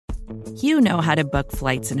You know how to book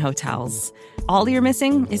flights and hotels. All you're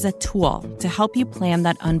missing is a tool to help you plan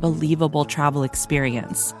that unbelievable travel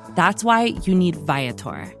experience. That's why you need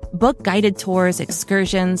Viator. Book guided tours,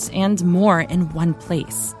 excursions, and more in one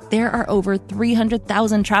place. There are over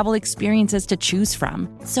 300,000 travel experiences to choose from,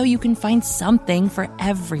 so you can find something for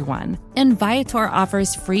everyone. And Viator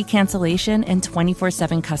offers free cancellation and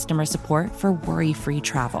 24/7 customer support for worry-free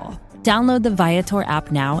travel. Download the Viator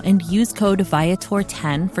app now and use code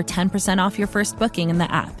Viator10 for 10% off your first booking in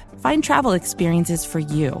the app. Find travel experiences for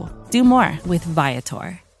you. Do more with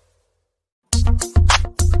Viator.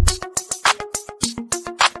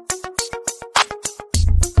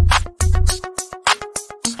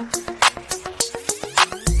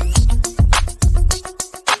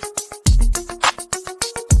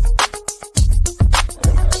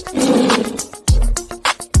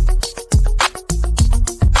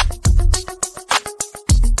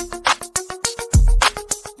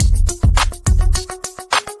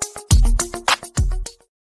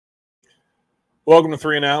 Welcome to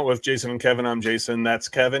 3 and Out with Jason and Kevin. I'm Jason. That's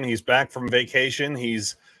Kevin. He's back from vacation.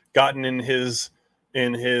 He's gotten in his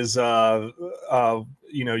you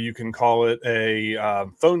can call it a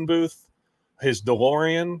phone booth, his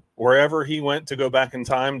DeLorean, wherever he went to go back in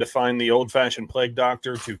time to find the old-fashioned plague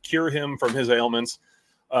doctor to cure him from his ailments.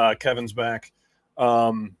 Kevin's back.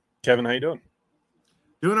 Kevin, how you doing?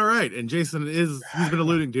 Doing all right. And Jason he's been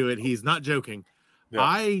alluding to it. He's not joking. Yeah.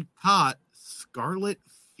 I caught scarlet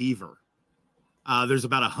fever. There's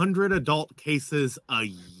about 100 adult cases a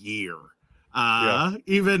year.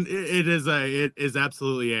 Even it is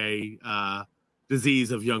absolutely a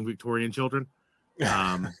disease of young Victorian children.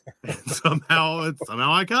 Somehow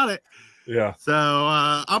I caught it. Yeah. So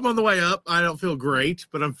I'm on the way up. I don't feel great,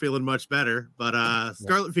 but I'm feeling much better. But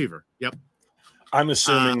scarlet fever. Yep. I'm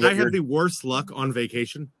assuming I had the worst luck on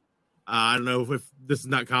vacation. I don't know if this is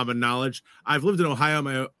not common knowledge. I've lived in Ohio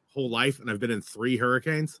my whole life, and I've been in 3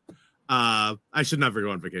 hurricanes. I should never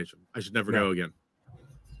go on vacation. I should never go again.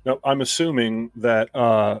 No, I'm assuming that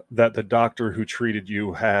that the doctor who treated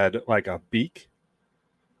you had like a beak,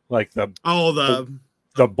 like the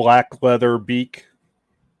black leather beak.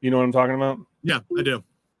 You know what I'm talking about? Yeah, I do.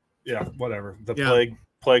 Yeah, whatever. The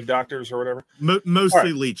plague doctors or whatever. Mostly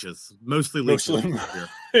right. Leeches. Mostly leeches.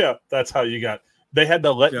 Yeah, that's how you got. They had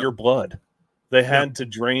to let your blood. They had to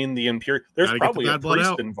drain the impurity. There's probably a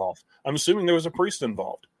priest involved. I'm assuming there was a priest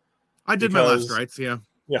involed. I did my last rites, yeah.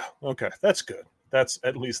 Yeah, okay. That's good. That's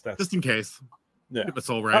at least that's just in case. Yeah. Get my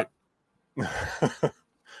soul right.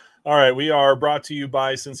 All right, we are brought to you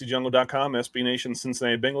by CincyJungle.com, SB Nation's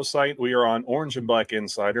Cincinnati Bengals site. We are on Orange and Black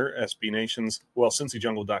Insider, SB Nation's,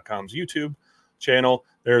 CincyJungle.com's YouTube channel.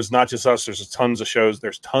 There's not just us, there's tons of shows.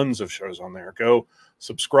 There's tons of shows on there. Go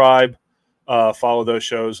subscribe, follow those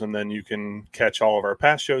shows, and then you can catch all of our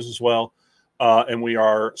past shows as well. And we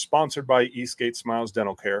are sponsored by Eastgate Smiles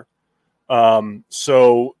Dental Care.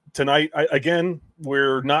 So tonight, again,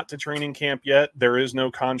 we're not to training camp yet. There is no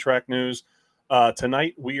contract news.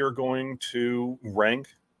 Tonight, we are going to rank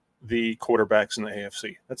the quarterbacks in the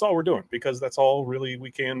AFC. That's all we're doing because that's all really we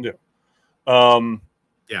can do.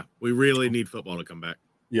 Yeah, we really need football to come back.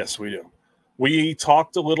 Yes, we do. We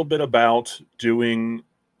talked a little bit about doing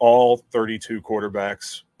all 32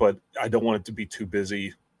 quarterbacks, but I don't want it to be too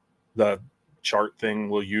busy. The chart thing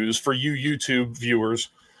we'll use for you YouTube viewers.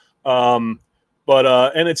 And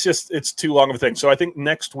it's too long of a thing. So I think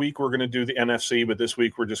next week we're going to do the NFC, but this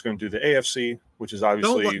week we're just going to do the AFC, which is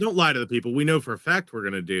obviously don't lie to the people. We know for a fact we're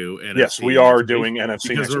going to do NFC. Yes, we are doing NFC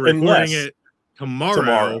because next we're recording it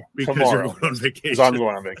tomorrow because you're going on vacation. Because I'm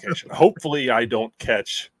going on vacation. Hopefully I don't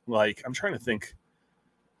catch I'm trying to think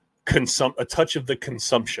a touch of the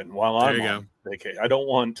consumption while I'm on vacation. I don't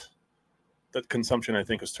want that consumption. I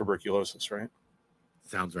think is tuberculosis, right?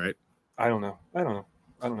 Sounds right. I don't know.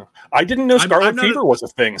 I didn't know scarlet fever was a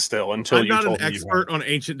thing still until you told me. I'm not an expert on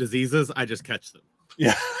ancient diseases. I just catch them.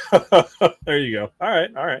 Yeah. There you go. All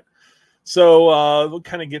right. So we'll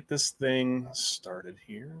kind of get this thing started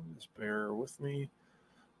here. Just bear with me.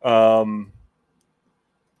 Yeah.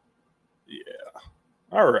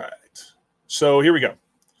 All right. So here we go.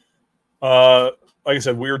 Like I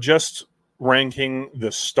said, we're just ranking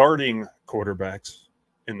the starting quarterbacks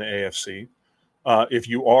in the AFC. If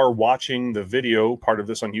you are watching the video part of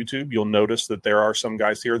this on YouTube, you'll notice that there are some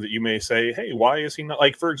guys here that you may say, hey, why is he not,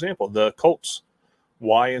 like, for example, the Colts,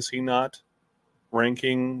 why is he not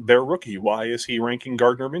ranking their rookie? Why is he ranking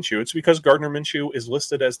Gardner Minshew? It's because Gardner Minshew is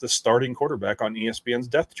listed as the starting quarterback on ESPN's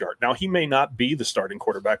depth chart. Now, he may not be the starting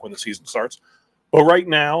quarterback when the season starts, but right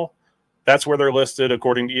now, that's where they're listed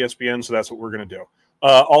according to ESPN, so that's what we're going to do.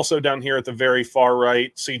 Also down here at the very far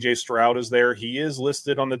right, C.J. Stroud is there. He is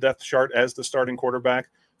listed on the depth chart as the starting quarterback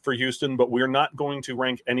for Houston, but we're not going to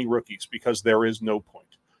rank any rookies because there is no point.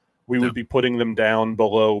 We would be putting them down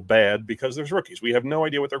below bad because there's rookies. We have no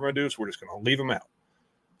idea what they're going to do, so we're just going to leave them out.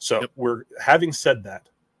 So having said that,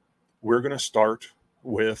 we're going to start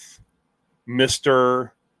with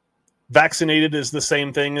Mr. Vaccinated is the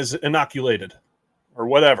same thing as inoculated or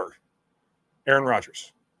whatever. Aaron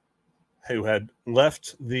Rodgers, who had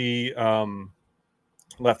left the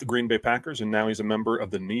Green Bay Packers, and now he's a member of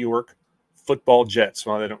the New York Football Jets.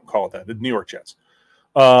 Well, they don't call it that. The New York Jets.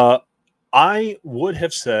 I would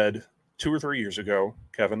have said 2 or 3 years ago,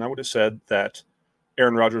 Kevin, I would have said that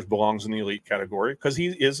Aaron Rodgers belongs in the elite category because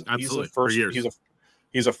he's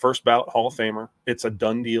a first ballot Hall of Famer. It's a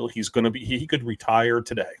done deal. He's going to be, he could retire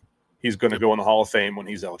today. He's going to go in the Hall of Fame when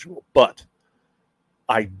he's eligible. But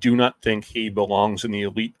I do not think he belongs in the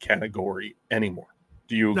elite category anymore.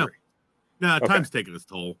 Do you agree? No, time's taking its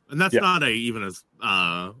toll. And that's not even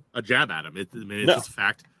a jab at him. It's just a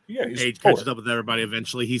fact. Yeah, age catches up with everybody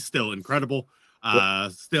eventually. He's still incredible.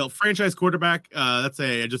 Still franchise quarterback. I'm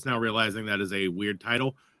just now realizing that is a weird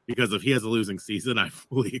title because if he has a losing season, I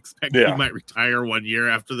fully expect he might retire 1 year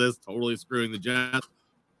after this, totally screwing the Jets.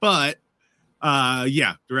 But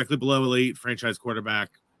directly below elite franchise quarterback.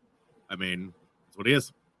 I mean, that's what he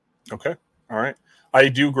is. Okay. All right. I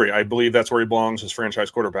do agree. I believe that's where he belongs as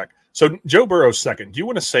franchise quarterback. So Joe Burrow's second. Do you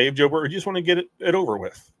want to save Joe Burrow or do you just want to get it over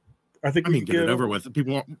with? I mean, get it over with.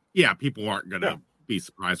 People aren't going to be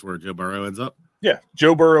surprised where Joe Burrow ends up. Yeah.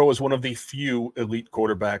 Joe Burrow is one of the few elite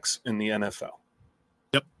quarterbacks in the NFL.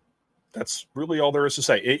 Yep. That's really all there is to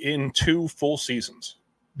say. In 2 full seasons,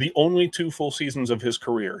 the only 2 full seasons of his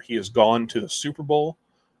career, he has gone to the Super Bowl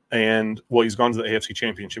he's gone to the AFC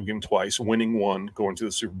Championship game twice, winning one, going to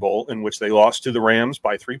the Super Bowl, in which they lost to the Rams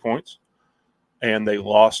by 3 points, and they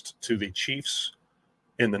lost to the Chiefs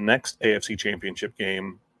in the next AFC Championship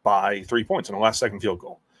game by 3 points in the last second field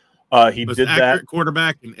goal. He most did accurate that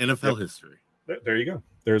quarterback in NFL history. There you go.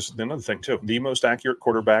 There's another thing too. The most accurate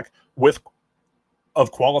quarterback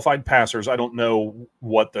of qualified passers. I don't know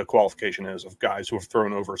what the qualification is of guys who have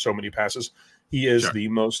thrown over so many passes. He is the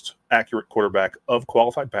most accurate quarterback of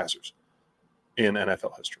qualified passers in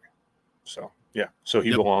NFL history. So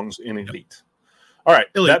he belongs in elite. All right,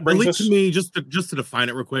 elite, that brings elite us to me. Just to define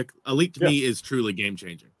it real quick, elite to me is truly game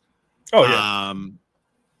changing. Oh yeah.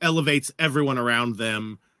 Elevates everyone around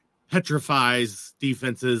them, petrifies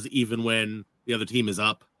defenses even when the other team is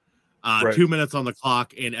up. 2 minutes on the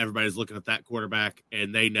clock, and everybody's looking at that quarterback,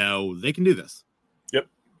 and they know they can do this. Yep.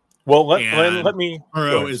 Well, let me.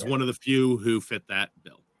 Burrow is one of the few who fit that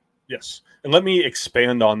bill. Yes, and let me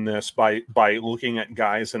expand on this by looking at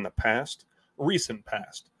guys in the recent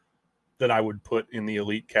past, that I would put in the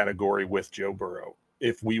elite category with Joe Burrow.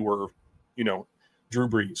 If we were, Drew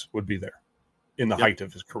Brees would be there in the height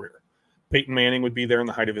of his career. Peyton Manning would be there in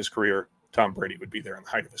the height of his career. Tom Brady would be there in the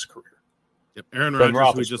height of his career. Yep. Aaron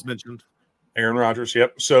Rodgers, we just mentioned. Aaron Rodgers,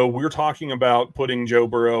 yep. So we're talking about putting Joe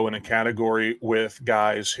Burrow in a category with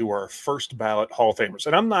guys who are first ballot Hall of Famers.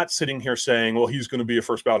 And I'm not sitting here saying, well, he's going to be a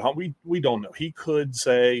first ballot Hall. We don't know. He could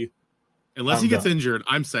say, unless he gets injured,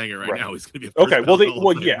 I'm saying it right now, he's going to be a first ballot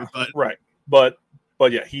Hall of Famer, But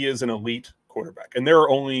he is an elite quarterback. And there are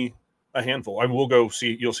only a handful. I will go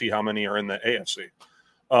see. You'll see how many are in the AFC.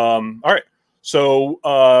 All right.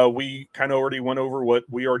 So we kind of already went over what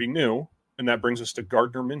we already knew, and that brings us to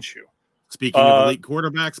Gardner Minshew. Speaking of elite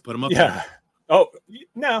quarterbacks, put them up. Yeah. There. Oh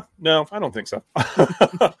no, I don't think so.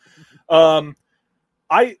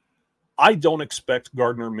 I don't expect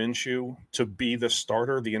Gardner Minshew to be the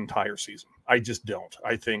starter the entire season. I just don't.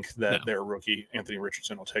 I think that their rookie Anthony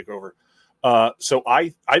Richardson will take over. So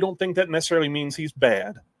I don't think that necessarily means he's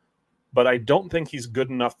bad, but I don't think he's good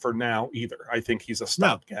enough for now either. I think he's a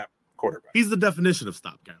stopgap quarterback. He's the definition of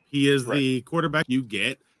stopgap. He is the quarterback you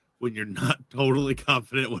get when you're not totally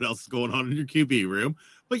confident what else is going on in your QB room,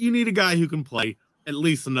 but you need a guy who can play at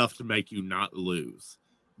least enough to make you not lose.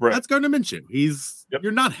 Right. That's Gardner Minshew.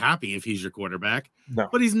 You're not happy if he's your quarterback,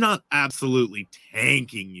 but he's not absolutely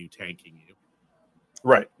tanking you.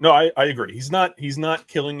 Right. No, I agree. He's not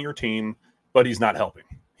killing your team, but he's not helping.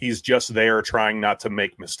 He's just there trying not to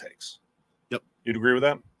make mistakes. Yep. You'd agree with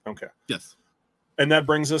that? Okay. Yes. And that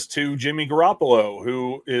brings us to Jimmy Garoppolo,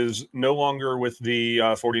 who is no longer with the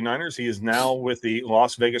 49ers. He is now with the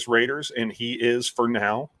Las Vegas Raiders, and he is, for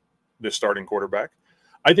now, the starting quarterback.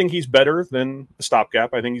 I think he's better than a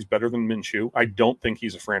stopgap. I think he's better than Minshew. I don't think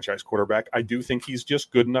he's a franchise quarterback. I do think he's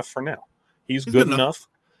just good enough for now. He's good enough.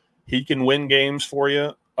 He can win games for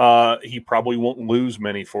you. He probably won't lose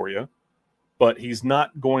many for you. but he's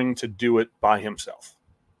not going to do it by himself.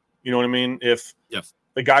 You know what I mean? If Yes.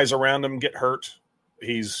 the guys around him get hurt,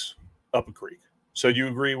 he's up a creek. So do you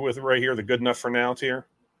agree with right here the good enough for now tier?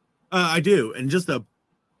 I do. And just to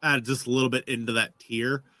add just a little bit into that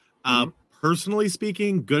tier, personally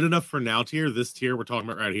speaking, good enough for now tier, this tier we're talking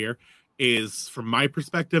about right here, is, from my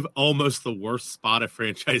perspective, almost the worst spot a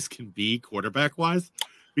franchise can be quarterback-wise,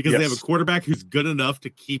 because they have a quarterback who's good enough to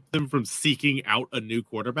keep them from seeking out a new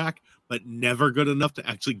quarterback, but never good enough to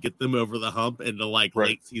actually get them over the hump into like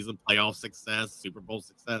late season playoff success, Super Bowl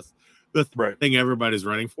success, the thing everybody's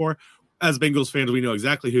running for. As Bengals fans, we know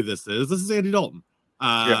exactly who this is. This is Andy Dalton.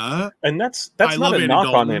 And that's not a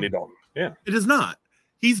knock on Andy Dalton. Yeah, it is not.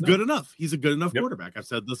 He's good enough. He's a good enough quarterback. I've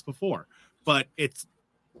said this before, but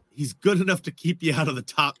he's good enough to keep you out of the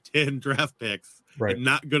top 10 draft picks, and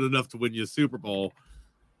not good enough to win you a Super Bowl.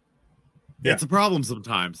 It's a problem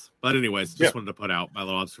sometimes. But anyways, just wanted to put out my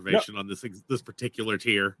little observation on this particular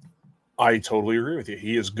tier. I totally agree with you.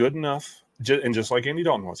 He is good enough, and just like Andy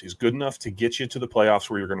Dalton was, he's good enough to get you to the playoffs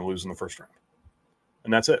where you're going to lose in the first round.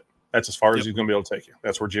 And that's it. That's as far as he's going to be able to take you.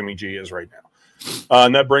 That's where Jimmy G is right now.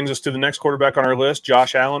 And that brings us to the next quarterback on our list,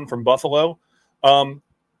 Josh Allen from Buffalo.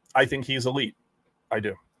 I think he's elite. I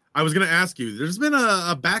do. I was going to ask you, there's been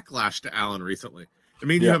a backlash to Allen recently. I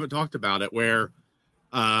mean, you haven't talked about it, where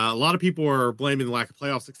a lot of people are blaming the lack of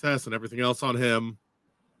playoff success and everything else on him.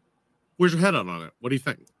 Where's your head on it? What do you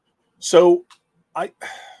think? So I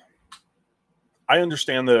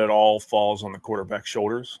understand that it all falls on the quarterback's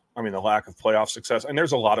shoulders. I mean, the lack of playoff success, and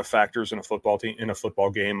there's a lot of factors in a football team, in a football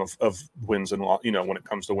game of wins and loss, when it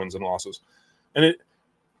comes to wins and losses. And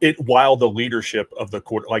while the leadership of the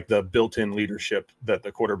quarter, like the built-in leadership that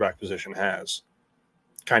the quarterback position has,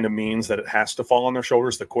 kind of means that it has to fall on their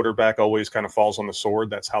shoulders. The quarterback always kind of falls on the sword.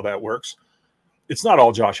 That's how that works. It's not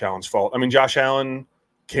all Josh Allen's fault. I mean, Josh Allen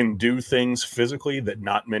can do things physically that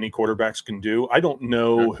not many quarterbacks can do. I don't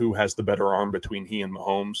know who has the better arm between he and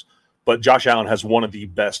Mahomes, but Josh Allen has one of the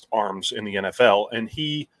best arms in the NFL, and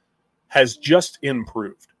he has just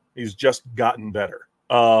improved. He's just gotten better.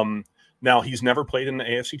 Now, he's never played in the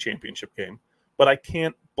AFC Championship game, but I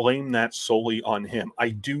can't blame that solely on him. I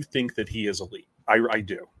do think that he is elite. I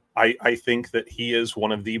do. I think that he is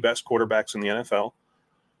one of the best quarterbacks in the NFL,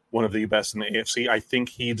 one of the best in the AFC. I think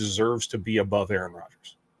he deserves to be above Aaron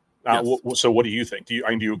Rodgers. So what do you think? Do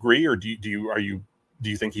you agree, or do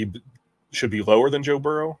you think he should be lower than Joe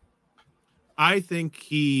Burrow? I think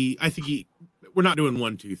he. We're not doing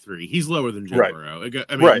 1, 2, 3. He's lower than Joe Burrow.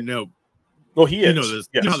 I mean, no. Well, he is. You know this.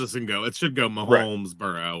 Yes. You know how this can go. It should go Mahomes,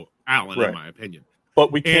 Burrow, Allen, in my opinion.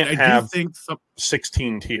 But we can't have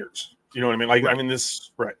 16 tiers. You know what I mean? Like, I mean,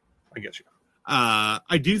 this. Right. I get you.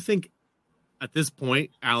 I do think at this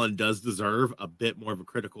point, Allen does deserve a bit more of a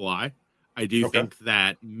critical eye. I do think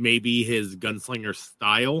that maybe his gunslinger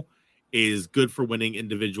style is good for winning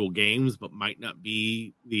individual games, but might not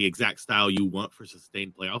be the exact style you want for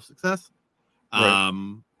sustained playoff success. I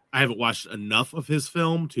haven't watched enough of his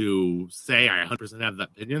film to say I 100% have that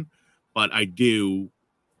opinion, but I do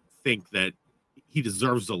think that he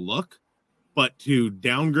deserves a look. But to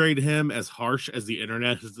downgrade him as harsh as the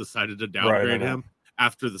internet has decided to downgrade him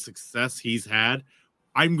after the success he's had,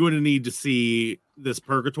 I'm going to need to see this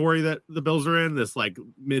purgatory that the Bills are in, this like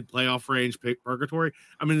mid-playoff range purgatory.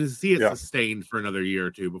 I'm going to see it sustained for another year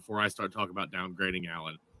or two before I start talking about downgrading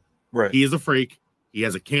Allen. Right. He is a freak. He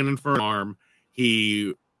has a cannon for an arm.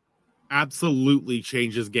 He absolutely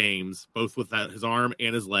changes games, both with his arm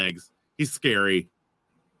and his legs. He's scary.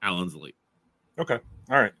 Allen's elite. Okay.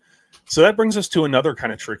 All right. So that brings us to another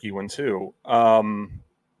kind of tricky one too.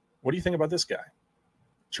 What do you think about this guy?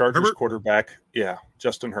 Chargers quarterback,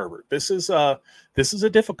 Justin Herbert. This is a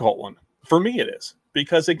difficult one for me. It is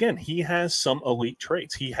because again, he has some elite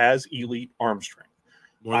traits. He has elite arm strength.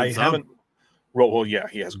 He has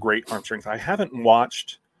great arm strength. I haven't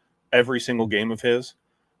watched every single game of his,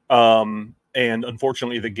 and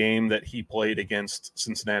unfortunately, the game that he played against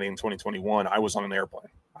Cincinnati in 2021, I was on an airplane.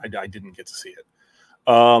 I didn't get to see it.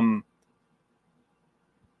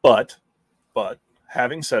 But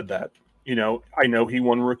having said that, I know he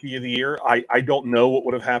won Rookie of the Year. I don't know what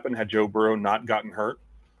would have happened had Joe Burrow not gotten hurt.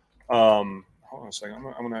 Hold on a second. I'm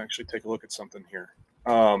going to actually take a look at something here.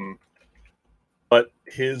 But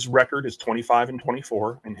his record is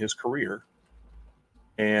 25-24 in his career.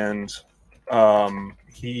 And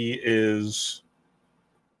he is,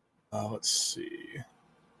 let's see,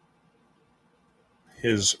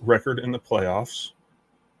 his record in the playoffs.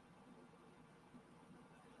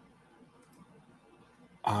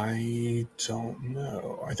 I don't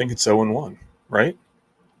know. I think it's 0-1, right?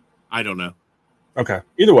 I don't know. Okay.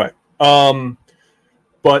 Either way.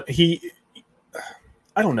 But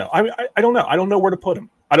I don't know. I don't know. I don't know where to put him.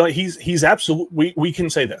 I don't. He's absolutely. We can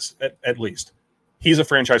say this at least. He's a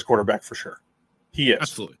franchise quarterback for sure. He is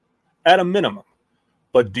Absolutely at a minimum.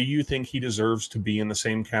 But do you think he deserves to be in the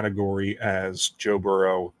same category as Joe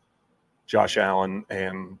Burrow, Josh Allen,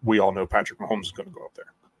 and we all know Patrick Mahomes is going to go up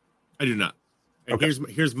there? I do not. And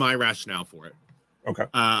Okay. here's my rationale for it. Okay.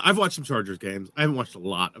 I've watched some Chargers games. I haven't watched a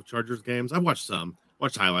lot of Chargers games. I've watched some.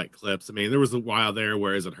 Watched highlight clips. I mean, there was a while there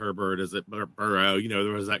where is it Herbert? Is it Burrow? You know,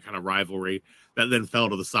 there was that kind of rivalry that then fell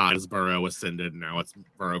to the side as Burrow ascended, and now it's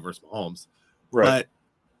Burrow versus Mahomes. Right. But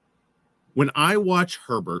when I watch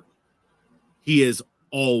Herbert, he is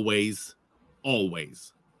always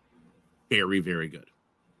very, very good.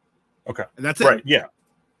 Okay. And that's it. Right. Yeah.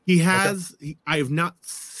 He has, I have not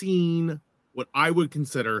seen what I would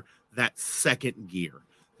consider that second gear,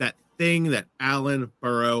 that thing that Allen,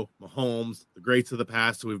 Burrow, Mahomes, the greats of the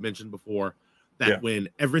past who we've mentioned before, that when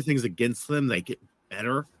everything's against them, they get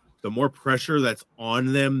better. The more pressure that's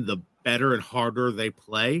on them, the better and harder they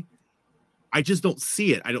play. I just don't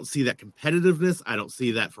see it. I don't see that competitiveness. I don't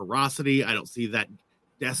see that ferocity. I don't see that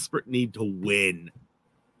desperate need to win.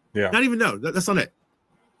 Yeah. Not even, no, that's not it.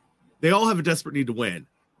 They all have a desperate need to win.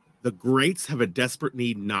 The greats have a desperate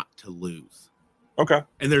need not to lose. Okay.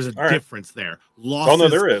 And there's a difference there.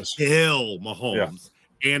 Losses there is. Kill Mahomes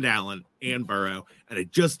and Allen and Burrow. And I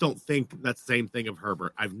just don't think that's the same thing of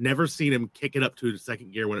Herbert. I've never seen him kick it up to the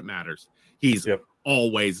second gear when it matters. He's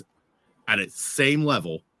always at its same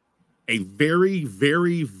level, a very,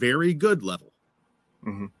 very, very good level.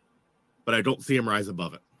 Mm-hmm. But I don't see him rise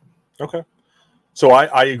above it. Okay. So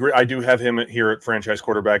I agree. I do have him here at franchise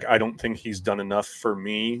quarterback. I don't think he's done enough for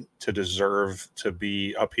me to deserve to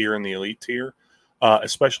be up here in the elite tier,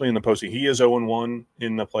 especially in the postseason. He is 0-1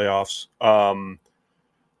 in the playoffs.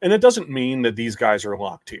 And it doesn't mean that these guys are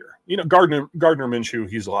locked here. You know, Gardner Minshew,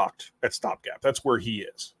 he's locked at stopgap. That's where he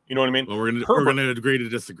is. You know what I mean? Well, we're gonna agree to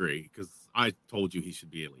disagree because I told you he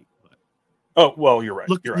should be elite. But... Oh, well, you're right.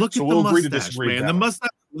 Look you're right. at So the we'll agree mustache, to disagree. Man. The mustache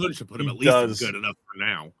should put him at least good enough for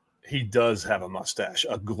now. He does have a mustache,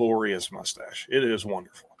 a glorious mustache. It is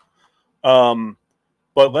wonderful. But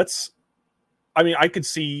I could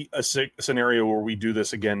see a scenario where we do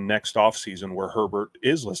this again next offseason where Herbert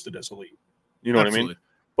is listed as elite. You know what I mean?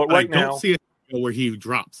 But right now, I don't see it where he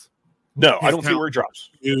drops. No, I don't see where he drops.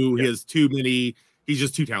 He has too many. He's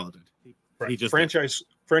just too talented. Right. He just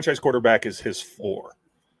franchise quarterback is his floor.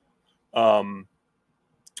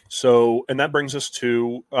 So, and that brings us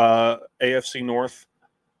to AFC North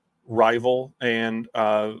rival and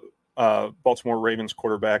Baltimore Ravens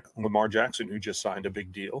quarterback Lamar Jackson, who just signed a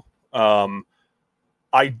big deal. This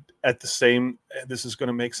is going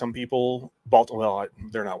to make some people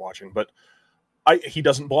they're not watching, but he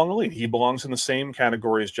doesn't belong in the league. He belongs in the same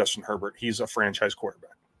category as Justin Herbert. He's a franchise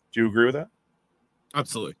quarterback. Do you agree with that?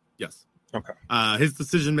 Absolutely. Yes. Okay. His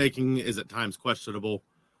decision making is at times questionable.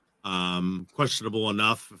 Questionable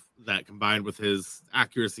enough that combined with his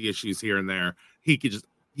accuracy issues here and there, he's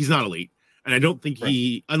not elite. And I don't think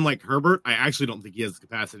unlike Herbert, I actually don't think he has the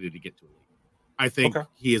capacity to get to elite. I think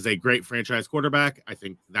he is a great franchise quarterback. I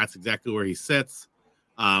think that's exactly where he sits.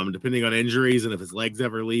 Depending on injuries and if his legs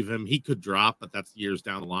ever leave him, he could drop, but that's years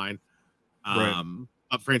down the line.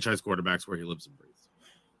 Franchise quarterback's where he lives and breathes.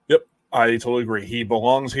 Yep. I totally agree. He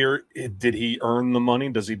belongs here. Did he earn the money?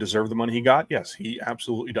 Does he deserve the money he got? Yes, he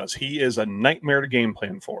absolutely does. He is a nightmare to game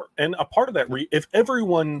plan for. And a part of that, if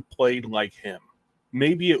everyone played like him,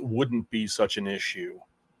 maybe it wouldn't be such an issue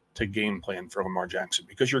to game plan for Lamar Jackson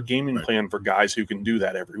because you're gaming plan for guys who can do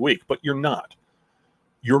that every week, but you're not.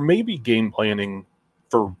 You're maybe game planning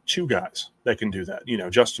for two guys that can do that. You know,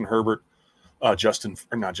 Justin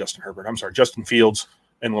Fields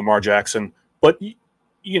and Lamar Jackson. But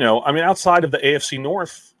outside of the AFC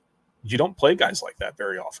North, you don't play guys like that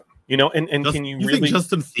very often. You know, and can you really think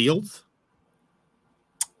Justin Fields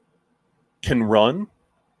can run?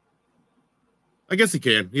 I guess he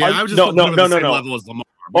can. Yeah, I was just no. level as Lamar.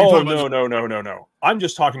 No. I'm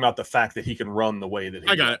just talking about the fact that he can run the way that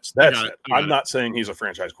he does. That's it. I'm not saying he's a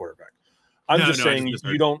franchise quarterback. I'm saying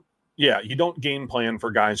you don't game plan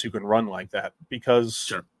for guys who can run like that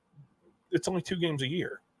because it's only 2 games a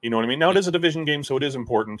year. You know what I mean? Now it is a division game, so it is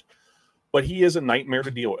important, but he is a nightmare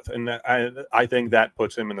to deal with. And I think that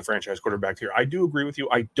puts him in the franchise quarterback tier. I do agree with you.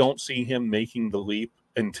 I don't see him making the leap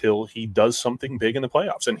until he does something big in the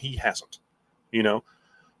playoffs, and he hasn't, you know?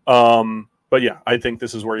 But yeah, I think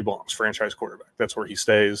this is where he belongs. Franchise quarterback. That's where he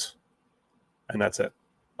stays. And that's it.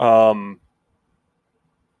 How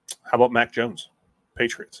about Mac Jones?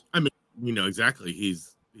 Patriots. I mean, you know, exactly.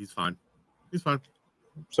 He's fine. He's fine.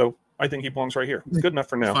 So I think he belongs right here. Good enough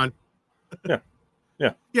for now. Fine. Yeah.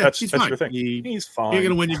 Yeah, that's fine. your thing. He's fine. He ain't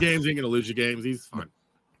gonna win your games. He ain't gonna lose your games. He's fine.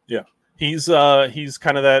 Yeah, he's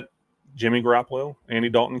kind of that Jimmy Garoppolo, Andy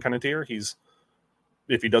Dalton kind of tier.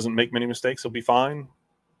 If he doesn't make many mistakes, he'll be fine.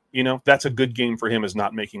 That's a good game for him, is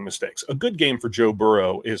not making mistakes. A good game for Joe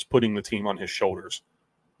Burrow is putting the team on his shoulders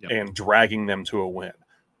and dragging them to a win.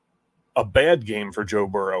 A bad game for Joe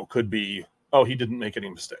Burrow could be, he didn't make any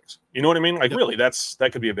mistakes. You know what I mean? Like, really, that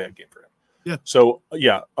could be a bad game for him. Yeah. So,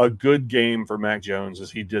 a good game for Mac Jones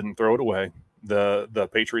is he didn't throw it away. The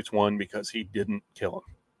Patriots won because he didn't kill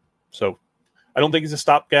him. So, I don't think he's a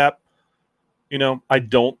stopgap. I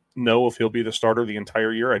don't know if he'll be the starter the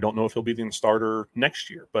entire year. I don't know if he'll be the starter next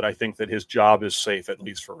year, but I think that his job is safe, at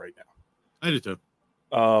least for right now. I do too.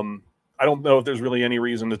 I don't know if there's really any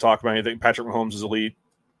reason to talk about anything. Patrick Mahomes is elite.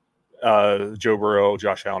 Joe Burrow,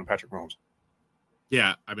 Josh Allen, Patrick Mahomes.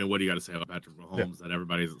 Yeah, I mean, what do you got to say about Patrick Mahomes that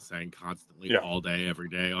everybody's saying constantly all day, every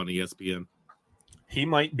day on ESPN? He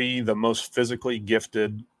might be the most physically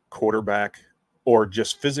gifted quarterback or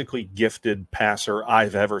just physically gifted passer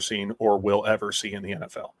I've ever seen or will ever see in the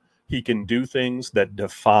NFL. He can do things that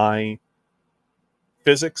defy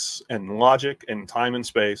physics and logic and time and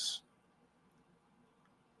space.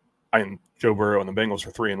 Joe Burrow and the Bengals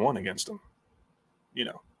are 3-1 against him,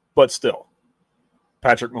 but still,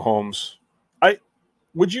 Patrick Mahomes.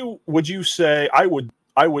 Would you say I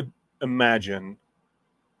would imagine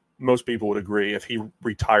most people would agree if he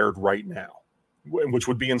retired right now, which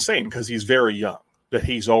would be insane because he's very young, that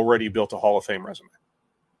he's already built a Hall of Fame resume.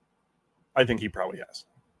 I think he probably has.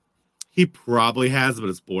 He probably has, but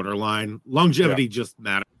it's borderline. Longevity just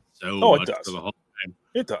matters so much for the Hall of Fame.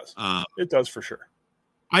 It does. It does for sure.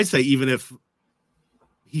 I say even if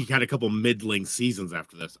he had a couple middling seasons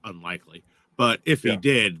after this, unlikely. But if he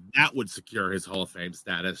did, that would secure his Hall of Fame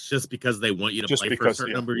status just because they want you to play for a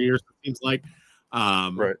certain number of years, it seems like.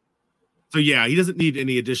 Right. So, he doesn't need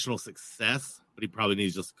any additional success, but he probably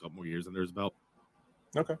needs just a couple more years under his belt.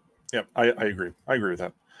 Okay. Yeah, I agree. I agree with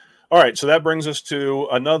that. All right, so that brings us to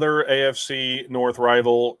another AFC North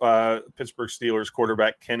rival, Pittsburgh Steelers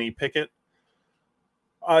quarterback Kenny Pickett.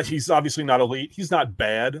 He's obviously not elite. He's not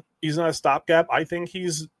bad. He's not a stopgap. I think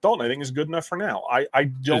he's Dalton. I think he's good enough for now. I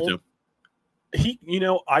don't.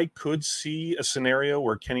 I could see a scenario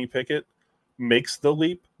where Kenny Pickett makes the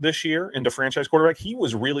leap this year into franchise quarterback. He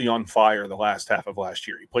was really on fire the last half of last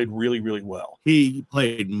year. He played really, really well. He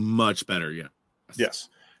played much better. Yeah. Yes.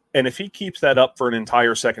 And if he keeps that up for an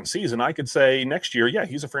entire second season, I could say next year,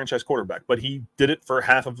 he's a franchise quarterback. But he did it for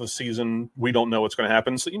half of a season. We don't know what's going to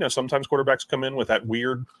happen. So, sometimes quarterbacks come in with that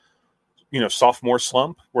weird, sophomore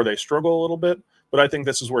slump where they struggle a little bit. But I think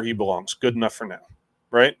this is where he belongs. Good enough for now.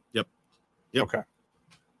 Right? Yep. Okay.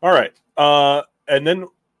 All right. And then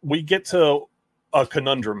we get to a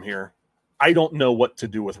conundrum here. I don't know what to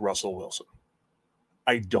do with Russell Wilson.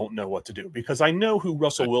 I don't know what to do because I know who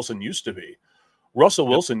Russell Wilson used to be. Russell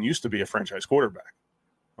Wilson used to be a franchise quarterback.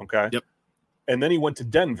 Okay. Yep. And then he went to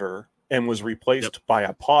Denver and was replaced by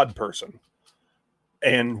a pod person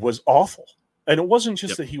and was awful. And it wasn't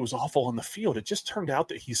just that he was awful on the field. It just turned out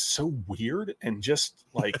that he's so weird and just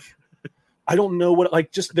like, I don't know what,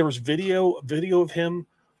 there was video of him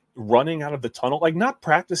running out of the tunnel, not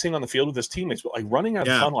practicing on the field with his teammates, but running out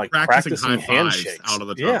of the tunnel, practicing handshakes out of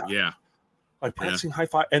the tunnel. Yeah. Practicing high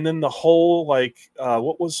five, and then the whole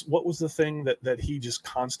what was the thing that he just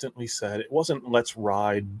constantly said? It wasn't "Let's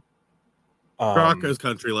ride." Broncos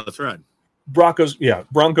country, let's ride. Broncos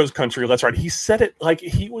country, let's ride. He said it like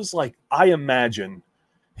he was like. I imagine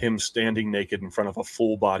him standing naked in front of a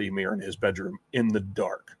full body mirror in his bedroom in the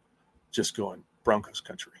dark, just going Broncos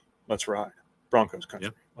country, let's ride. Broncos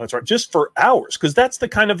country, let's ride, just for hours because that's the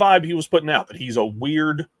kind of vibe he was putting out. But he's a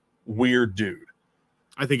weird dude.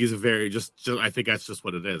 I think he's a very I think that's just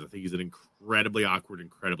what it is. I think he's an incredibly awkward,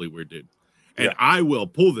 incredibly weird dude. And I will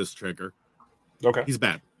pull this trigger. Okay. He's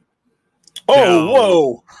bad. Oh,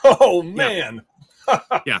 whoa. Oh, man.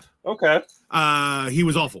 Yeah. Okay. He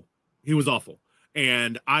was awful.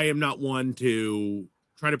 And I am not one to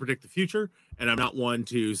try to predict the future. And I'm not one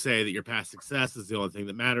to say that your past success is the only thing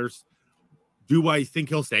that matters. Do I think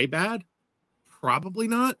he'll stay bad? Probably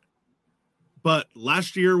not. But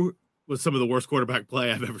last year was some of the worst quarterback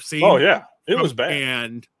play I've ever seen. Oh, yeah. It was bad.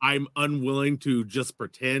 And I'm unwilling to just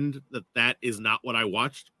pretend that is not what I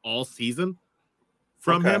watched all season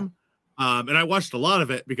from him. And I watched a lot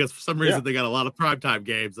of it because for some reason they got a lot of primetime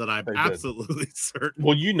games that I'm absolutely certain.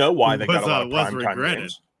 Well, you know why they got a lot of primetime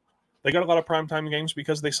games. They got a lot of primetime games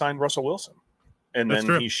because they signed Russell Wilson. And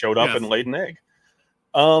then he showed up and laid an egg.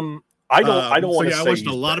 I don't want to say I watched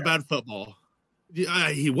a lot of bad football.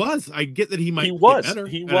 He was. I get that he might get better.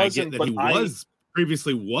 He was. wasn't. I get that he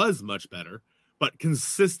previously was much better. but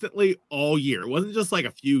consistently all year. It wasn't just like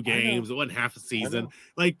a few games. It wasn't half a season.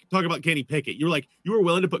 Like, talk about Kenny Pickett. You were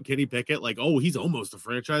willing to put Kenny Pickett like, oh, he's almost a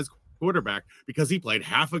franchise quarterback because he played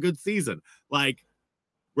half a good season. Like,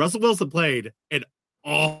 Russell Wilson played an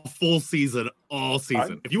awful season all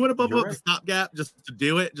season. If you want to bump up the stopgap just to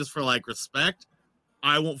do it, just for like respect,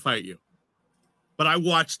 I won't fight you. But I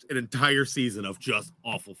watched an entire season of just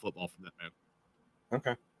awful football from that man.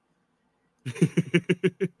 Okay.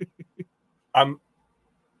 I'm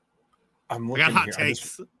looking. I got hot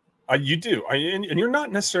takes. You do, and you're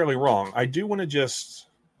not necessarily wrong. I do want to just.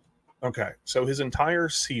 Okay, so his entire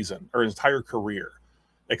season or his entire career,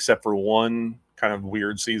 except for one kind of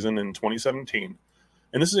weird season in 2017,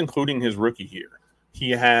 and this is including his rookie year, he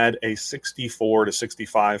had a 64 to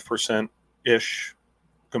 65% ish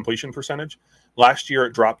completion percentage. Last year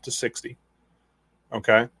it dropped to 60.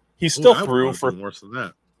 Okay, he still threw for worse than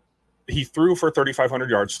that. He threw for 3,500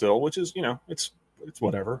 yards still, which is, it's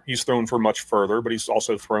whatever. He's thrown for much further, but he's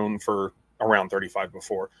also thrown for around 35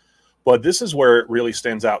 before. But this is where it really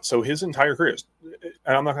stands out. So his entire career,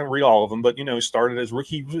 and I'm not going to read all of them, but, he started his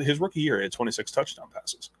rookie year, he had 26 touchdown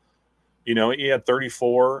passes. He had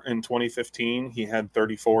 34 in 2015. He had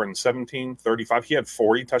 34 in 17, 35. He had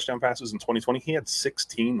 40 touchdown passes in 2020. He had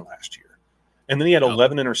 16 last year. And then he had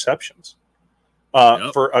 11 interceptions.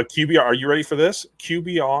 For a QBR, are you ready for this?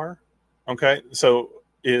 QBR, okay, so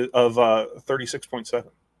of 36.7.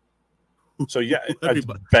 So, yeah, it's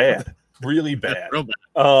bad. Really bad. Real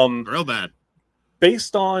bad. Real bad.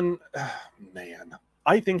 Based on, man,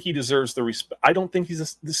 I think he deserves the respect. I don't think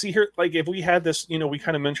he's see here. Like, if we had this, we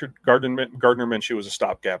kind of mentioned Gardner Minshew as a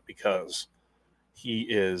stopgap because he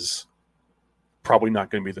is probably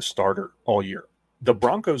not going to be the starter all year. The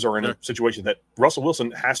Broncos are in a situation that Russell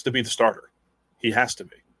Wilson has to be the starter. He has to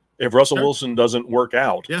be. If Russell Wilson doesn't work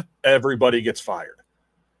out, everybody gets fired.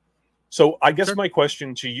 So I guess my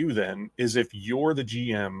question to you then is, if you're the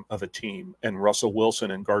GM of a team and Russell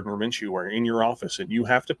Wilson and Gardner Minshew are in your office and you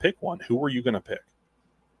have to pick one, who are you going to pick?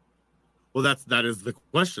 Well, that is the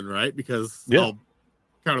question, right? Because I'll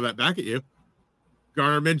counter that back at you.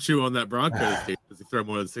 Gardner Minshew on that Broncos team, does he throw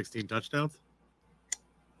more than 16 touchdowns?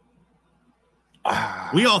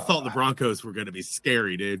 We all thought the Broncos were going to be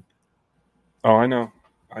scary, dude. Oh, I know.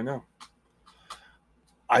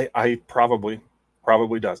 I probably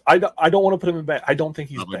does. I don't want to put him in bad. I don't think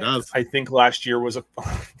he's bad. Does. I think last year was a.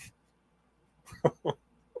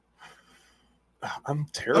 I'm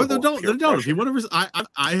terrible. No, don't. If you want to,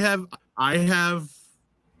 I have.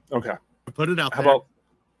 Okay. Put it out there. How about?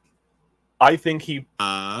 I think he.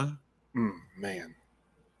 Man,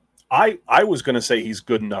 I was going to say he's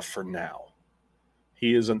good enough for now.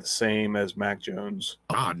 He isn't the same as Mac Jones.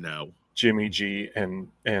 No. Jimmy G and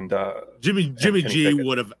Jimmy G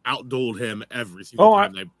would have outdueled him every single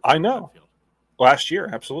time. I know. Last year,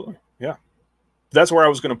 absolutely, yeah. That's where I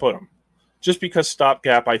was going to put him, just because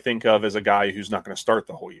stopgap I think of as a guy who's not going to start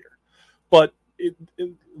the whole year. But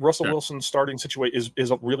Russell Wilson's starting situation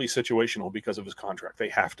is really situational because of his contract. They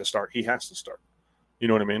have to start. He has to start. You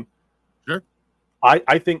know what I mean? Sure.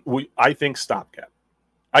 I think stopgap.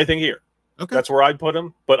 I think here. Okay. That's where I'd put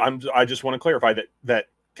him. But I just want to clarify that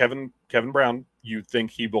Kevin Brown, you think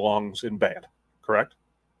he belongs in bad, correct?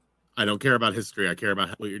 I don't care about history. I care about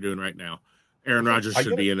what you're doing right now. Aaron Rodgers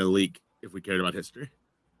should be in a league if we cared about history.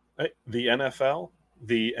 The NFL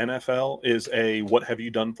is a what have you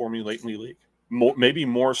done for me lately league. Maybe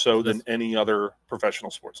more so than any other professional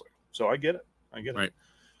sports league. So I get it. Right.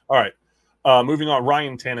 All right. Moving on,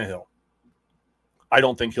 Ryan Tannehill. I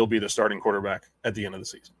don't think he'll be the starting quarterback at the end of the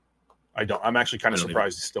season. I don't. I'm actually kind of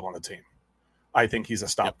surprised he's still on the team. I think he's a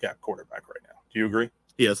stopgap quarterback right now. Do you agree?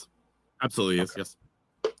 He is. Absolutely is. Yes.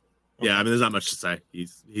 Okay. Yeah. I mean, there's not much to say.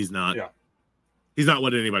 He's not. Yeah. He's not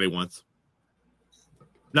what anybody wants.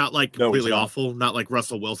 Not like completely awful. Not like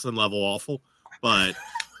Russell Wilson level awful, but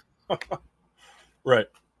right.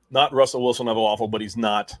 Not Russell Wilson level awful, but he's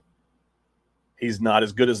not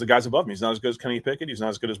as good as the guys above him. He's not as good as Kenny Pickett. He's not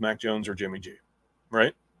as good as Mac Jones or Jimmy G.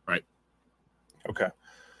 Right. Right. Okay.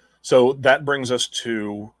 So that brings us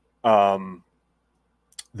to.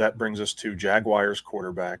 Jaguars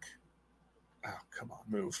quarterback. Oh, come on,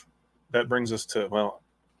 move. That brings us to,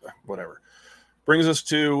 whatever. Brings us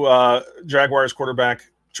to Jaguars quarterback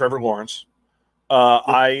Trevor Lawrence.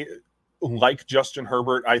 I like Justin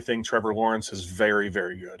Herbert. I think Trevor Lawrence is very,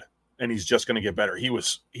 very good, and he's just going to get better.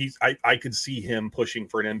 I could see him pushing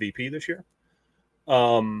for an MVP this year.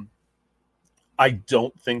 I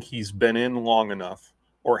don't think he's been in long enough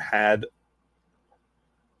or had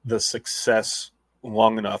the success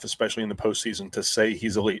long enough, especially in the postseason, to say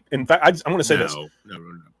he's elite. In fact, I'm going to say this.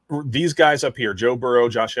 No. These guys up here, Joe Burrow,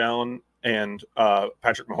 Josh Allen, and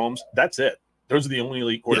Patrick Mahomes, that's it. Those are the only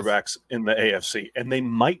elite quarterbacks in the AFC, and they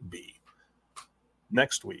might be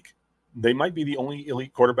next week. They might be the only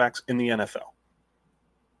elite quarterbacks in the NFL.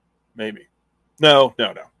 Maybe. No.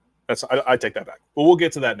 That's I take that back. But we'll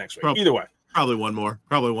get to that next week. Either way. Probably one more.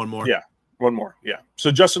 Yeah, one more. Yeah.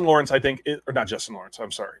 So Justin Lawrence, I think, or not Justin Lawrence,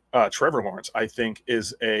 I'm sorry. Trevor Lawrence, I think,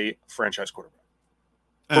 is a franchise quarterback.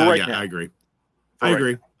 Right now. I agree.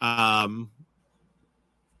 Kind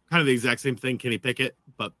of the exact same thing, Kenny Pickett,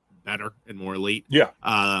 but better and more elite. Yeah.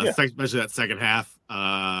 Especially that second half.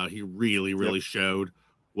 He really showed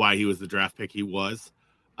why he was the draft pick he was.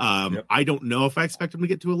 I don't know if I expect him to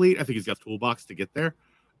get to elite. I think he's got the toolbox to get there.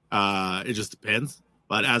 It just depends.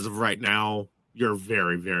 But as of right now, you're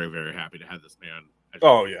very, very, very happy to have this man.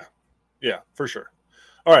 Oh, yeah. Yeah, for sure.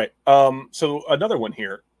 All right. So another one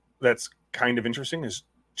here that's kind of interesting is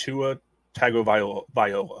Tua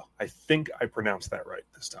Tagovailoa. I think I pronounced that right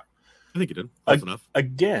this time. I think you did. Close enough.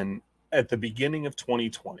 Again, at the beginning of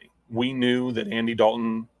 2020, we knew that Andy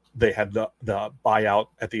Dalton, they had the buyout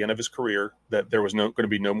at the end of his career, that there was going to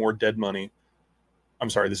be no more dead money. I'm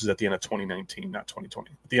sorry, this is at the end of 2019, not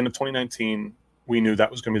 2020. At the end of 2019, we knew that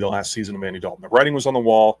was going to be the last season of Andy Dalton. The writing was on the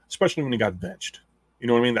wall, especially when he got benched. You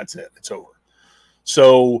know what I mean? That's it. It's over.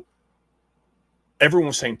 So everyone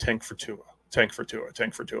was saying tank for Tua.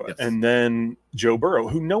 Yes. And then Joe Burrow,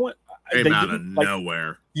 who no one came out of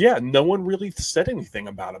nowhere. Yeah, no one really said anything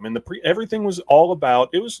about him. And everything was all about,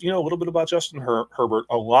 it was, a little bit about Justin Herbert,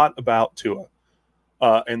 a lot about Tua.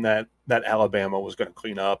 And that Alabama was going to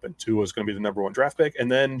clean up and Tua was going to be the number one draft pick.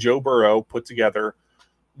 And then Joe Burrow put together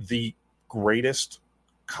the greatest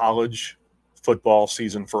college football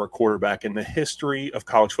season for a quarterback in the history of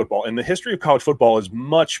college football. And the history of college football is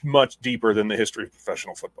much, much deeper than the history of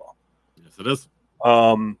professional football. Yes, it is.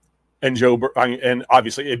 And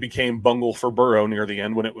obviously it became bungle for Burrow near the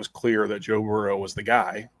end when it was clear that Joe Burrow was the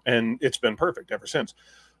guy. And it's been perfect ever since.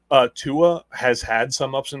 Tua has had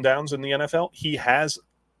some ups and downs in the NFL.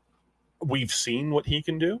 We've seen what he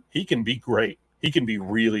can do. He can be great. He can be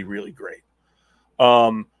really, really great.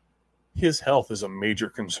 His health is a major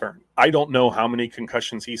concern. I don't know how many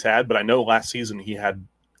concussions he's had, but I know last season he had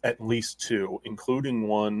at least 2, including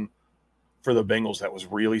one for the Bengals that was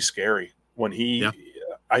really scary. When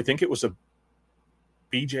I think it was a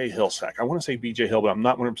BJ Hill sack. I want to say BJ Hill, but I'm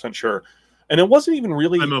not 100% sure. And it wasn't even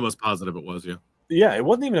really. I'm almost positive it was, yeah. Yeah, it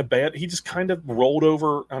wasn't even a bad. He just kind of rolled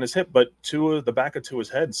over on his hip, but the back of Tua's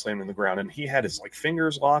head slammed in the ground, and he had his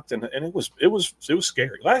fingers locked, and it was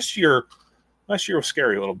scary. Last year was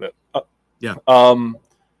scary a little bit. Yeah.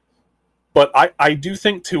 But I do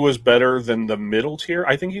think Tua's better than the middle tier.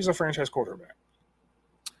 I think he's a franchise quarterback.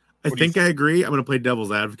 I think I agree. I'm going to play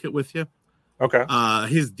devil's advocate with you. Okay.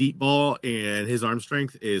 His deep ball and his arm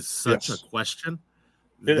strength is such a question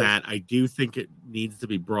that I do think it needs to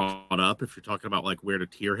be brought up if you're talking about where to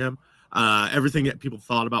tier him. Everything that people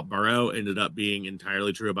thought about Burrow ended up being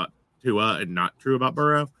entirely true about Tua and not true about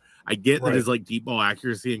Burrow. I get that his deep ball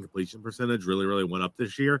accuracy and completion percentage really, really went up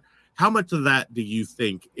this year. How much of that do you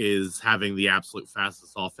think is having the absolute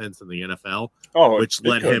fastest offense in the NFL, which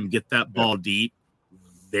let him get that ball deep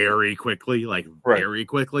very quickly, very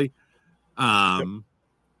quickly?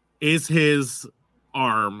 Is his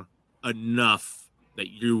arm enough that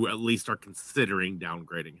you at least are considering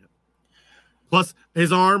downgrading him? Plus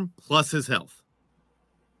his arm, plus his health.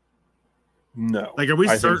 No. Are we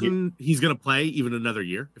certain he's going to play even another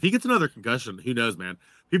year? If he gets another concussion, who knows, man?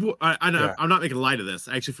 People, I'm not making light of this.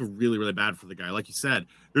 I actually feel really, really bad for the guy. Like you said,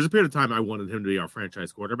 there's a period of time I wanted him to be our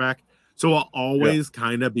franchise quarterback. So I'll always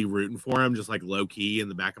kind of be rooting for him, just low key in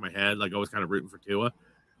the back of my head, always kind of rooting for Tua.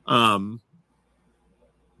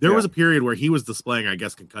 There was a period where he was displaying, I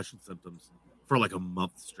guess, concussion symptoms for a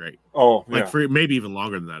month straight. For maybe even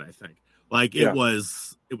longer than that, I think.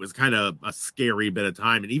 It was kind of a scary bit of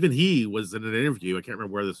time. And even he was in an interview, I can't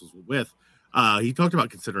remember where this was with. He talked about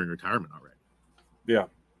considering retirement already. Yeah.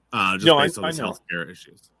 Based on his healthcare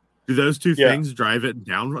issues. Do those two things drive it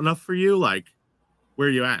down enough for you? Where are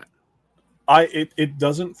you at? It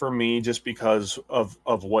doesn't for me, just because of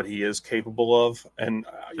what he is capable of. And,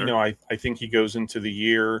 I think he goes into the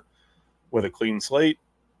year with a clean slate,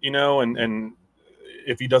 and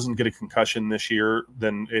if he doesn't get a concussion this year,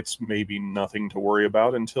 then it's maybe nothing to worry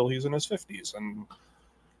about until he's in his 50s and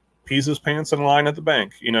pees his pants in line at the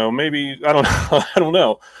bank. Maybe, I don't know. I don't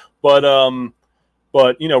know. But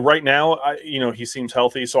right now, he seems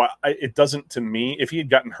healthy. So it doesn't, to me, if he had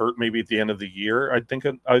gotten hurt maybe at the end of the year, I think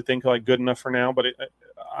good enough for now. But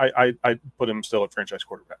I put him still at franchise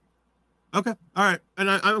quarterback. Okay. All right. And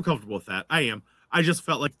I'm comfortable with that. I am. I just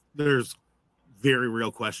felt like there's very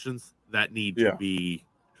real questions that need to be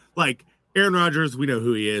Aaron Rodgers, we know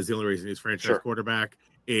who he is. The only reason he's franchise quarterback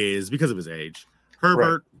is because of his age.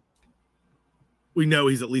 Herbert, we know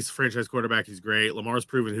he's at least franchise quarterback. He's great. Lamar's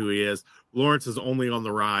proven who he is. Lawrence is only on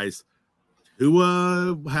the rise.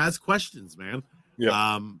 Tua has questions, man. Yeah.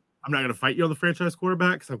 I'm not going to fight you on the franchise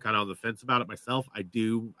quarterback because I'm kind of on the fence about it myself. I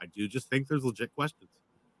do just think there's legit questions.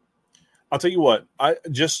 I'll tell you what, I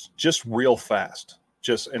just real fast,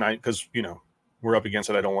 because we're up against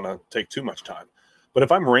it. I don't want to take too much time, but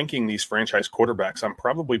if I'm ranking these franchise quarterbacks, I'm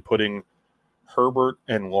probably putting Herbert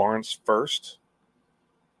and Lawrence first,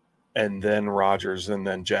 and then Rodgers, and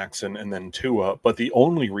then Jackson, and then Tua. But the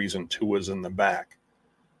only reason Tua's in the back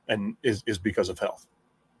and is because of health.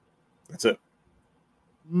 That's it.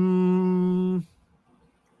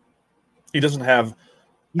 He doesn't have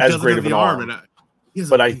as great of an arm.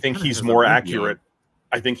 But I think he's more accurate.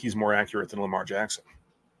 I think he's more accurate than Lamar Jackson.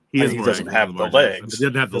 He doesn't have the legs. He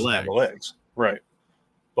doesn't have the legs. Right.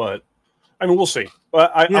 But I mean, we'll see.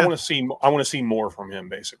 But I want to see. I want to see more from him,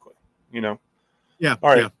 basically. Yeah. All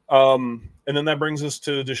right. Yeah. And then that brings us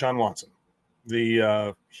to Deshaun Watson,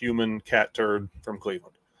 the human cat turd from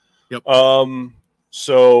Cleveland. Yep.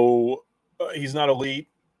 So he's not elite.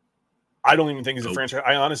 I don't even think he's a franchise.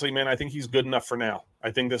 I honestly, man, I think he's good enough for now.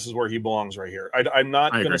 I think this is where he belongs right here. I'm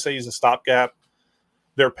not going to say he's a stopgap.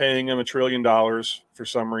 They're paying him $1 trillion for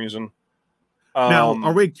some reason. Now,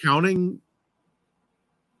 are we counting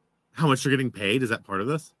how much they're getting paid? Is that part of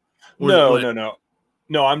this? No.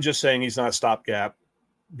 I'm just saying he's not a stopgap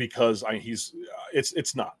because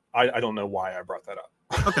it's not. I don't know why I brought that up.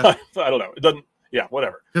 Okay. I don't know. It doesn't. Yeah,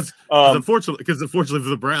 whatever. Because unfortunately for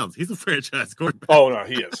the Browns, he's a franchise quarterback. Oh no,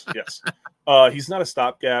 he is. Yes, he's not a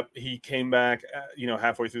stopgap. He came back,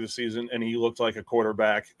 halfway through the season, and he looked like a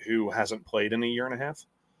quarterback who hasn't played in a year and a half.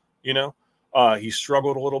 He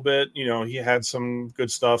struggled a little bit. He had some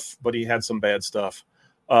good stuff, but he had some bad stuff.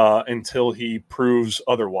 Until he proves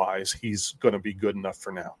otherwise, he's going to be good enough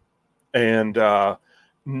for now. And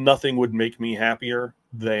nothing would make me happier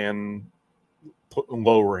than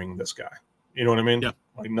lowering this guy. You know what I mean? Yeah.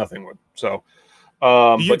 Like nothing would. So,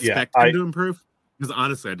 do you expect him to improve? Because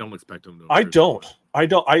honestly, I don't expect him to improve. I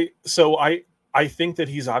think that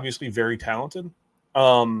he's obviously very talented.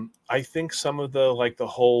 I think some of the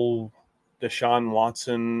whole Deshaun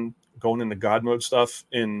Watson going into God mode stuff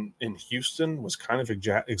in Houston was kind of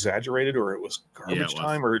exaggerated, or it was garbage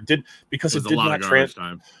time, or it did not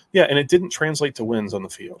translate. Yeah, and it didn't translate to wins on the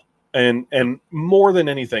field. And more than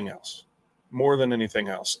anything else,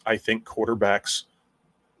 I think quarterbacks,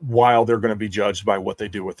 while they're going to be judged by what they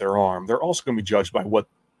do with their arm, they're also going to be judged by what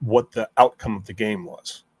the outcome of the game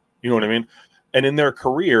was. You know what I mean? And in their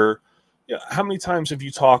career, how many times have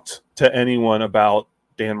you talked to anyone about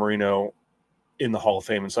Dan Marino in the Hall of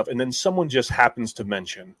Fame and stuff, and then someone just happens to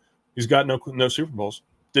mention he's got no Super Bowls,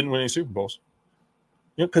 didn't win any Super Bowls?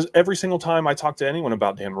 Because every single time I talk to anyone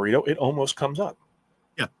about Dan Marino, it almost comes up.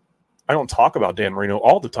 Yeah. I don't talk about Dan Marino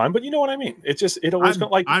all the time, but you know what I mean? It always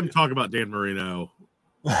got like I'm talking about Dan Marino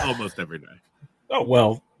almost every day. Oh,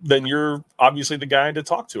 well, then you're obviously the guy to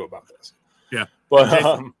talk to about this. Yeah. But he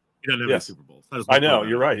doesn't have any Super Bowls. I know,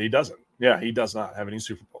 you're right. He doesn't. Yeah, he does not have any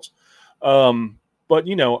Super Bowls. But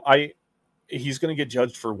he's going to get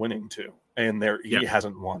judged for winning too. And he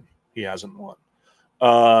hasn't won.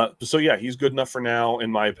 So yeah, he's good enough for now,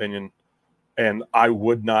 in my opinion. And I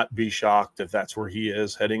would not be shocked if that's where he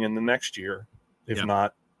is heading in the next year, if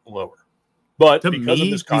not lower. But because of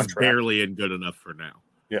this contract, he's barely in good enough for now.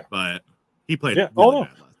 Yeah. But he played bad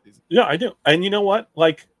last season. Yeah, I do. And you know what?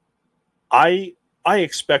 Like, I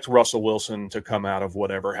expect Russell Wilson to come out of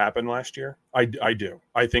whatever happened last year. I do.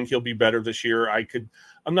 I think he'll be better this year.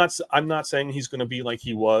 I'm not saying he's going to be like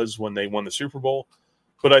he was when they won the Super Bowl,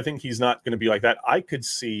 but I think he's not going to be like that. I could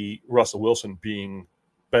see Russell Wilson being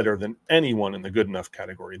better than anyone in the good enough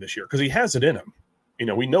category this year because he has it in him.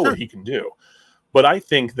 We know what he can do. But I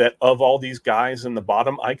think that of all these guys in the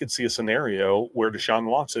bottom, I could see a scenario where Deshaun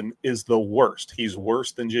Watson is the worst. He's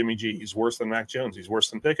worse than Jimmy G. He's worse than Mac Jones. He's worse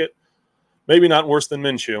than Pickett. Maybe not worse than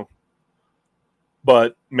Minshew,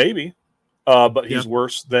 but maybe. But he's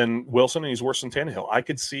worse than Wilson, and he's worse than Tannehill. I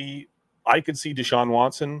could see Deshaun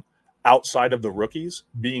Watson outside of the rookies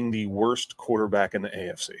being the worst quarterback in the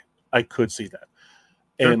AFC. I could see that.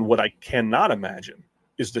 Sure. And what I cannot imagine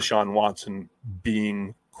is Deshaun Watson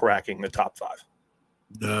cracking the top 5.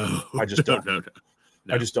 No, I just don't. No.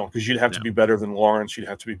 I just don't, because you'd have to be better than Lawrence. You'd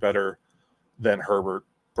have to be better than Herbert,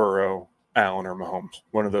 Burrow, Allen, or Mahomes.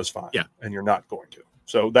 One of those 5. Yeah. And you're not going to.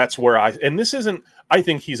 So that's where I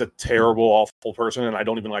think he's a terrible, awful person, and I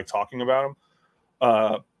don't even like talking about him.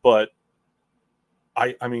 But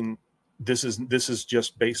I mean, this is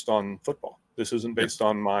just based on football. This isn't based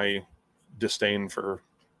on my disdain for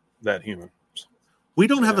that human. We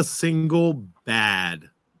don't have a single bad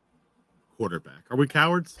quarterback. Are we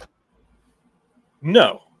cowards?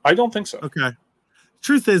 No, I don't think so. Okay.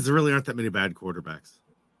 Truth is, there really aren't that many bad quarterbacks.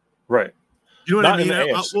 Right. You know what Not I mean? in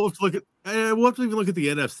the AFC. We'll have to look at. We'll have to even look at the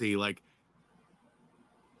NFC. Like,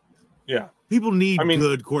 yeah, people need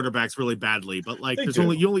good quarterbacks really badly, but like, there's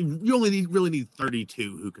only you only really need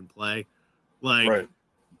 32 who can play. Like, right.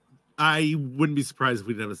 I wouldn't be surprised if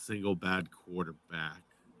we didn't have a single bad quarterback.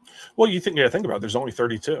 Well, think about it. There's only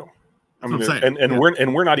 32. I mean,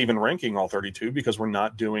 and we're not even ranking all 32 because we're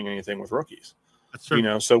not doing anything with rookies. That's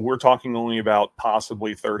true. So we're talking only about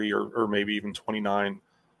possibly 30 or maybe even 29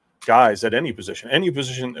 guys at any position. Any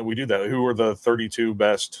position that we do that, who are the 32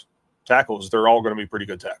 best tackles, they're all going to be pretty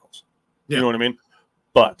good tackles. Yeah. You know what I mean?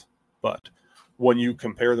 But when you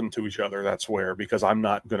compare them to each other, that's where, because I'm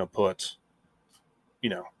not going to put,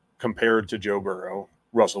 compared to Joe Burrow,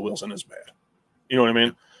 Russell Wilson is bad. You know what I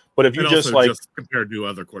mean? But if you just compared to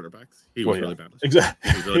other quarterbacks, he was really bad.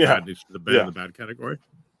 Exactly. He was really bad. He's in the bad category.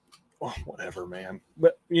 Well, whatever, man.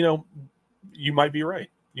 But you might be right.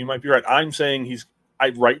 I'm saying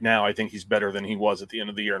right now, I think he's better than he was at the end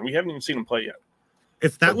of the year, and we haven't even seen him play yet.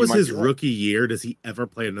 If that was his rookie year, does he ever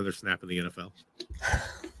play another snap in the NFL?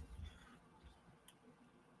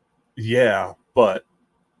 Yeah, but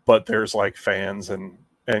there's like fans and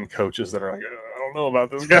coaches that are like, I don't know about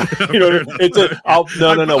this guy. No.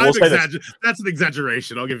 We'll say this. That's an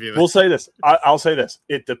exaggeration. I'll give you that. We'll say this. I'll say this.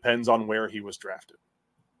 It depends on where he was drafted.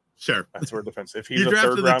 Sure, that's where it depends. If he's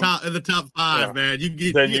drafted in the top 5, man, you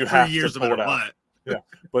get 3 years no matter what. Yeah,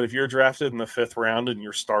 but if you're drafted in the 5th round and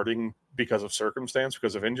you're starting because of circumstance,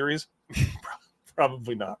 because of injuries,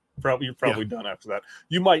 probably not. You're probably done after that.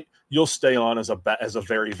 You'll stay on as a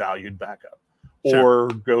very valued backup, or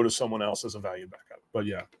go to someone else as a valued backup. But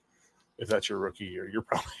yeah, if that's your rookie year, you're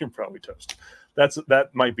probably toast. That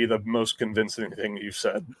might be the most convincing thing you've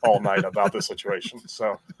said all night about this situation.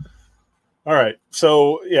 So, all right.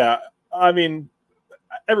 So yeah, I mean,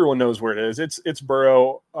 everyone knows where it is. It's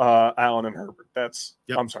Burrow, Allen, and Herbert.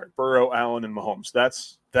 I'm sorry, Burrow, Allen, and Mahomes.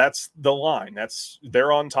 That's the line.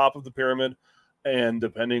 They're on top of the pyramid, and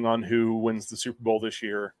depending on who wins the Super Bowl this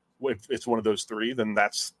year, if it's one of those 3, then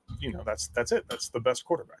that's it. That's the best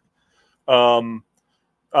quarterback. I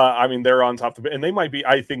mean, they're on top of it, and they might be.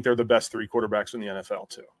 I think they're the best 3 quarterbacks in the NFL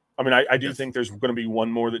too. I mean, I do think there's going to be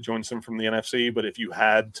one more that joins them from the NFC, but if you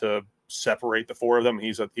had to separate the 4 of them,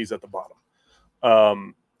 he's at the bottom.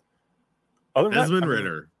 Desmond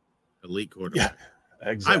Ridder, elite quarterback. Yeah,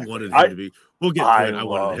 exactly. I wanted him to be. We'll get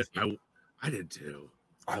to it. I did too.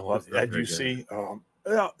 I love that. You see, no,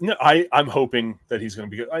 I'm hoping that he's going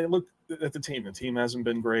to be good. I look at the team. The team hasn't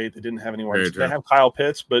been great. They didn't have any wide. They have Kyle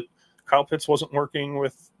Pitts, but Kyle Pitts wasn't working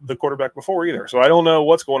with the quarterback before either. So I don't know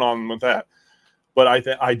what's going on with that. But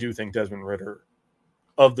I do think Desmond Ridder,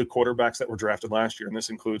 of the quarterbacks that were drafted last year, and this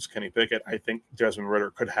includes Kenny Pickett, I think Desmond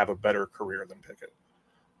Ridder could have a better career than Pickett.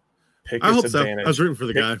 I hope so. I was rooting for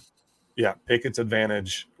the guy. Yeah, Pickett's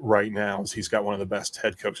advantage right now is he's got one of the best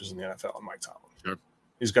head coaches in the NFL, in Mike Tomlin. Sure.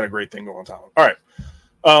 He's got a great thing going on. Tomlin. All right.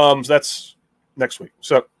 So that's next week.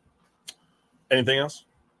 So anything else?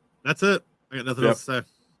 That's it. I got nothing else to say.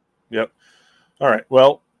 Yep. All right.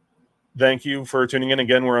 Well, thank you for tuning in.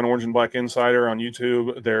 Again, we're on Orange and Black Insider on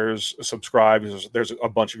YouTube. There's subscribe. There's a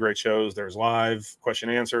bunch of great shows. There's live question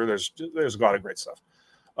and answer. There's a lot of great stuff.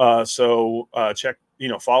 So check,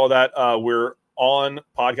 follow that. We're on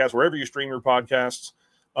podcast, wherever you stream your podcasts.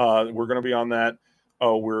 We're going to be on that.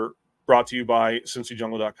 We're brought to you by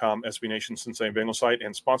CincyJungle.com, SB Nation Cincinnati Bengals site,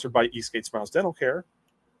 and sponsored by Eastgate Smiles Dental Care.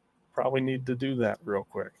 Probably need to do that real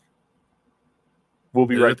quick. We'll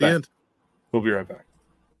be right back. We'll be right back.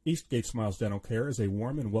 Eastgate Smiles Dental Care is a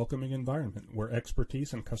warm and welcoming environment where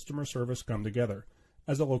expertise and customer service come together.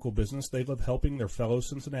 As a local business, they love helping their fellow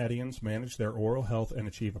Cincinnatians manage their oral health and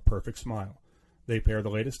achieve a perfect smile. They pair the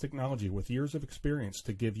latest technology with years of experience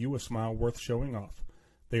to give you a smile worth showing off.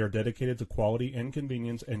 They are dedicated to quality and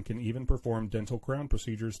convenience and can even perform dental crown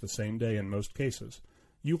procedures the same day in most cases.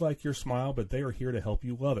 You like your smile, but they are here to help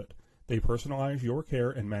you love it. They personalize your care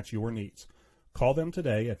and match your needs. Call them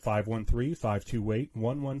today at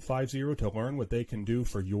 513-528-1150 to learn what they can do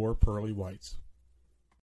for your pearly whites.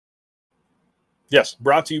 Yes,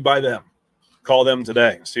 brought to you by them. Call them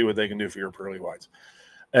today and see what they can do for your pearly whites.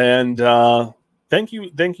 And thank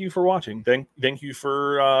you for watching. Thank you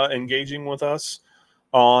for engaging with us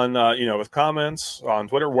on with comments on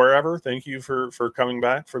Twitter, wherever. Thank you for coming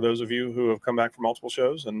back. For those of you who have come back for multiple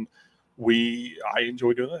shows, and I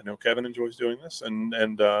enjoy doing that. I know Kevin enjoys doing this, and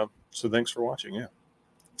so thanks for watching. Yeah,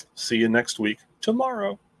 see you next week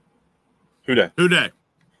tomorrow. Who day?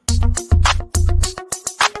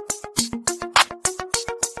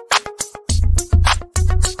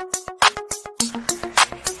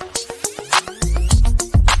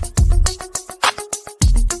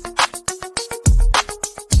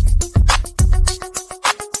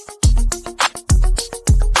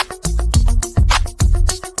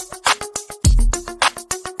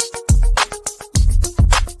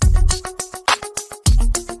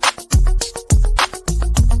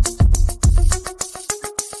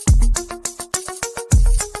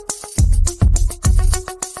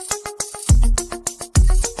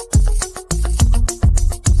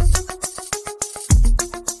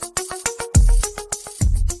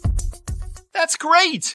 great.